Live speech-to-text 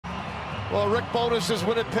Well, Rick Bowness's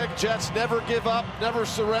Winnipeg Jets never give up, never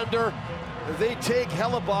surrender. They take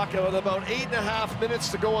Hellebuck with about 8.5 minutes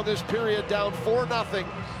to go in this period, down 4-0.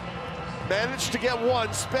 Managed to get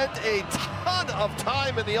one, spent a ton of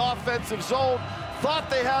time in the offensive zone, thought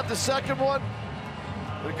they had the second one.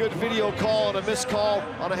 A good video call and a missed call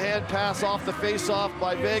on a hand pass off the face-off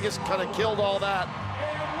by Vegas kind of killed all that.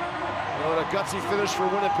 And a gutsy finish for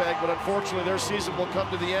Winnipeg, but unfortunately their season will come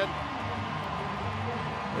to the end.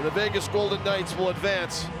 And the Vegas Golden Knights will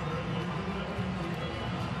advance.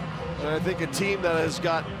 And I think a team that has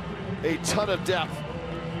got a ton of depth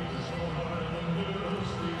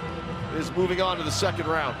is moving on to the second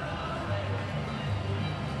round.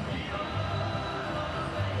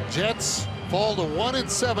 Jets fall to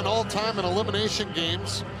 1-7 all-time in elimination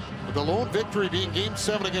games, with the lone victory being Game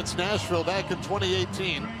 7 against Nashville back in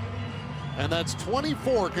 2018. And that's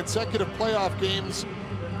 24 consecutive playoff games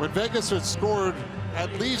when Vegas has scored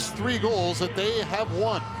at least 3 goals that they have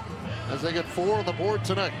won, as they get 4 on the board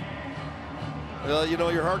tonight. Well, you know,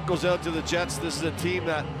 your heart goes out to the Jets. This is a team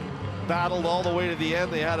that battled all the way to the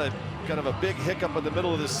end. They had a kind of a big hiccup in the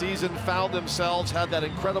middle of the season, found themselves, had that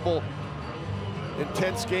incredible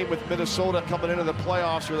intense game with Minnesota coming into the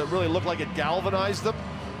playoffs where that really looked like it galvanized them.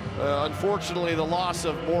 Unfortunately, the loss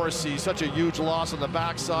of Morrissey, such a huge loss on the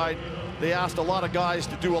backside. They asked a lot of guys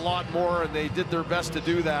to do a lot more, and they did their best to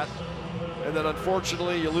do that. And then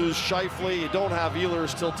unfortunately, you lose Scheifele. You don't have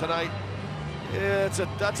Ehlers till tonight. That's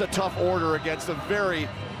a tough order against a very,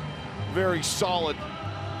 very solid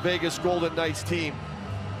Vegas Golden Knights team.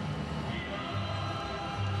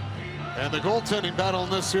 And the goaltending battle in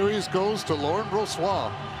this series goes to Laurent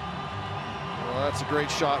Brossoit. Well, that's a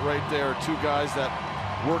great shot right there. 2 guys that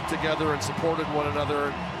worked together and supported one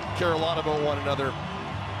another and care a lot about one another.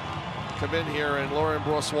 Come in here, and Laurent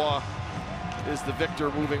Brossoit is the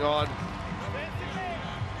victor moving on.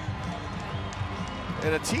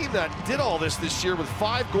 And a team that did all this year with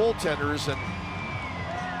 5 goaltenders, and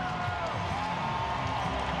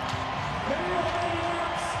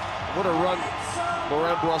what a run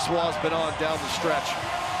Laurent Brossoit's been on down the stretch.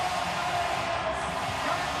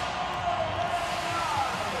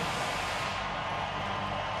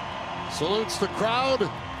 Salutes the crowd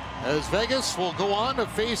as Vegas will go on to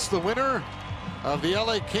face the winner of the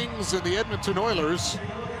LA Kings and the Edmonton Oilers.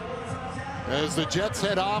 As the Jets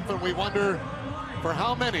head off, and we wonder for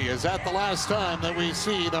how many is that the last time that we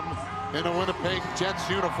see them in a Winnipeg Jets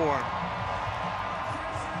uniform.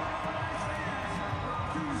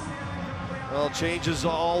 Well, changes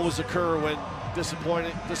always occur when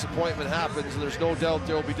disappointment happens, and there's no doubt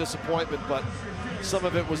there will be disappointment, but some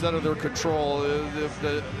of it was out of their control.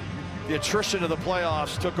 The attrition of the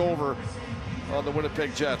playoffs took over on the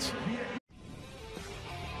Winnipeg Jets.